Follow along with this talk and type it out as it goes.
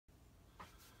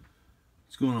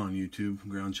going on YouTube?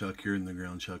 Ground Chuck here in the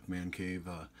Ground Chuck Man Cave.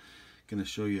 Gonna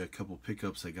show you a couple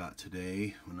pickups I got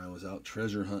today when I was out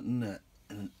treasure hunting at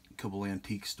a couple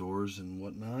antique stores and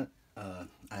whatnot. I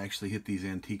actually hit these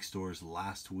antique stores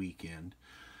last weekend.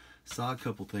 Saw a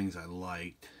couple things I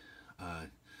liked.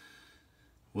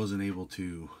 Wasn't able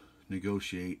to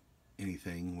negotiate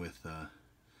anything with the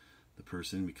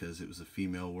person because it was a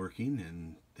female working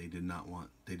and they did not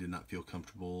feel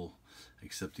comfortable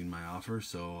accepting my offer.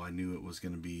 So I knew it was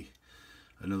going to be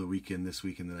another weekend this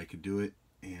weekend that I could do it,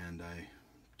 and I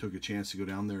took a chance to go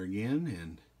down there again,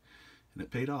 and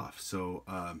it paid off. So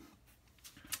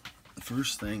the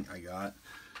first thing I got,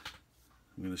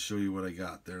 I'm going to show you what I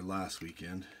got there last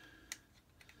weekend.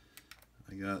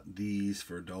 I got these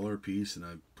for $1 a piece, and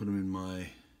I put them in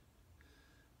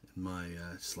my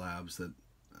slabs that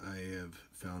I have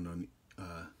found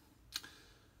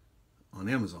on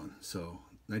Amazon. So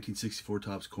 1964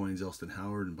 Topps coins, Elston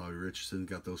Howard and Bobby Richardson,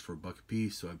 got those for $1 a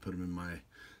piece, so I put them in my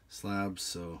slabs.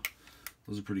 So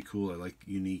those are pretty cool. I like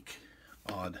unique,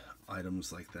 odd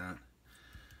items like that.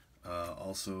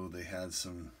 Also, they had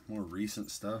some more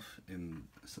recent stuff in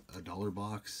a $1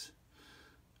 box.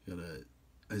 Got a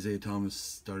Isaiah Thomas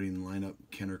starting lineup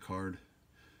Kenner card.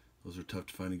 Those are tough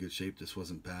to find in good shape. This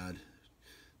wasn't bad.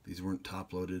 These weren't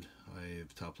top loaded. I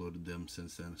have top loaded them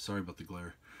since then. Sorry about the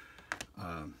glare.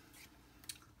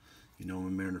 You know I'm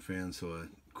a Mariner fan, so a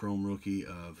chrome rookie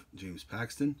of James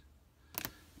Paxton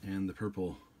and the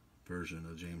purple version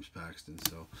of James Paxton.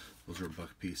 So those are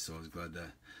 $1 a piece, so I was glad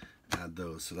to add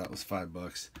those. So that was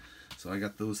 $5. So I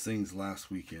got those things last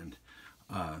weekend.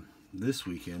 This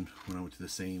weekend, when I went to the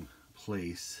same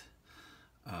place,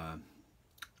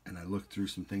 and I looked through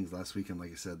some things last weekend,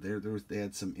 like I said, they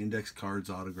had some index cards,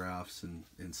 autographs, and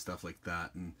stuff like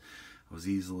that, and I was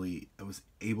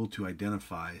able to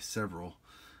identify several,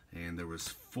 and there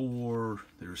was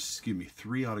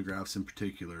three autographs in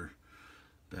particular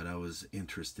that I was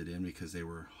interested in because they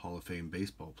were Hall of Fame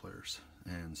baseball players.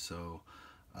 And so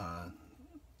I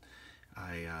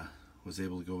was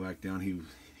able to go back down.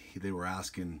 They were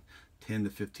asking $10 to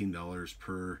 $15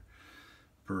 per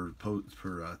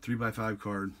 3x5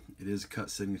 card. It is a cut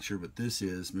signature, but this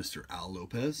is Mr. Al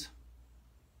Lopez.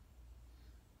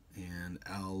 And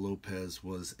Al Lopez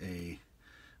was a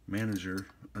manager,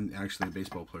 and actually a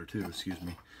baseball player too, excuse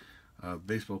me.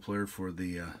 Baseball player for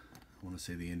the, I want to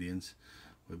say the Indians,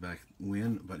 way back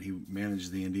when, but he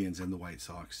managed the Indians and the White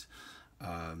Sox.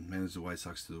 Managed the White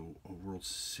Sox to the World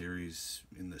Series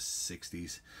in the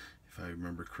 60s, if I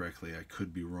remember correctly. I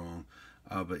could be wrong.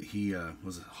 But he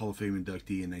was a Hall of Fame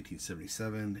inductee in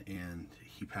 1977, and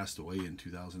he passed away in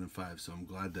 2005. So I'm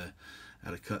glad to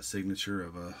add a cut signature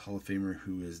of a Hall of Famer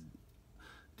who is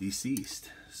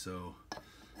deceased. So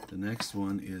the next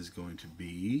one is going to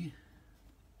be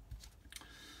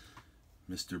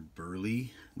Mr.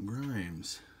 Burley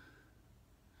Grimes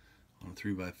on a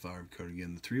 3x5 card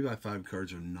again. The 3x5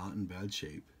 cards are not in bad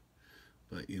shape,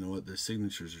 but you know what? The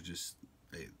signatures are just,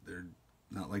 they're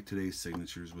not like today's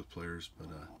signatures with players, but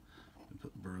I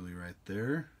put Burley right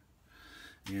there.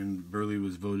 And Burley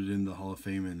was voted in the Hall of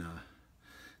Fame in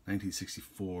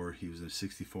 1964. He was a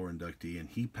 64 inductee, and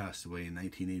he passed away in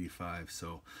 1985.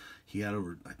 So he had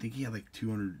I think he had like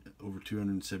over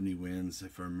 270 wins,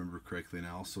 if I remember correctly. And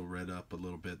I also read up a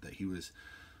little bit that he was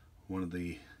one of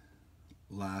the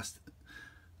last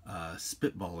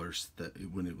spitballers that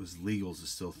when it was legal to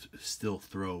still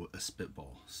throw a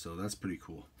spitball. So that's pretty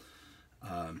cool.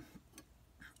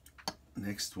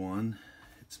 Next one,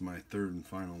 it's my third and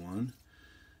final one,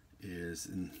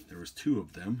 and there was two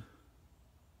of them,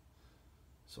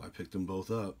 so I picked them both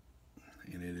up,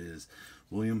 and it is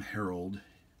William Harold,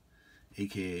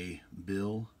 aka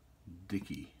Bill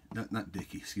Dickey. Not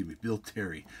Dickey, excuse me, Bill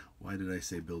Terry. Why did I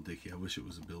say Bill Dickey? I wish it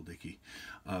was a Bill Dickey.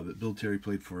 But Bill Terry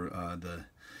played for the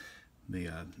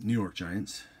New York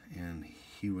Giants, and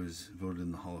he was voted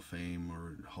in the Hall of Fame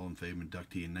or Hall of Fame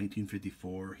inductee in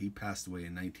 1954. He passed away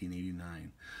in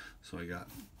 1989. So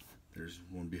there's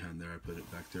one behind there. I put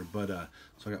it back there. But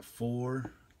so I got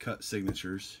 4 cut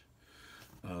signatures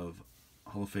of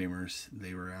Hall of Famers.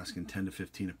 They were asking $10 to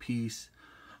 $15 a piece.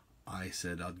 I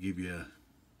said I'll give you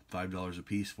 $5 a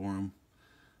piece for them.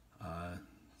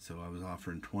 So I was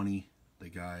offering 20. The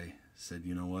guy said,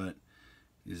 you know what?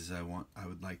 I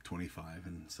would like 25,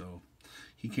 and so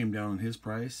he came down on his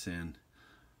price, and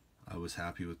I was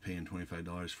happy with paying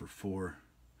 $25 for 4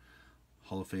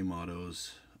 Hall of Fame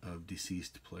autos of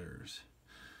deceased players.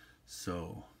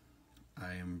 So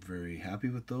I am very happy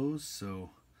with those.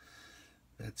 So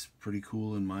that's pretty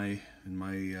cool in my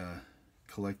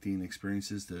collecting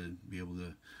experiences to be able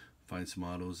to find some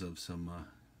autos of some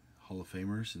Hall of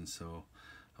Famers, and so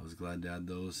I was glad to add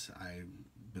those. I've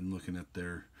been looking at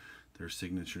their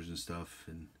signatures and stuff,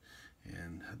 and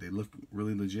they look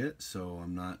really legit, so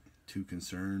I'm not too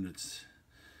concerned.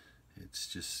 It's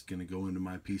just gonna go into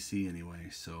my PC anyway.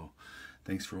 So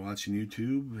thanks for watching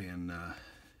YouTube, and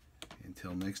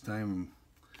until next time,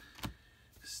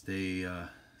 stay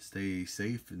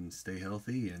safe and stay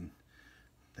healthy, and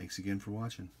thanks again for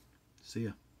watching. See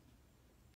ya.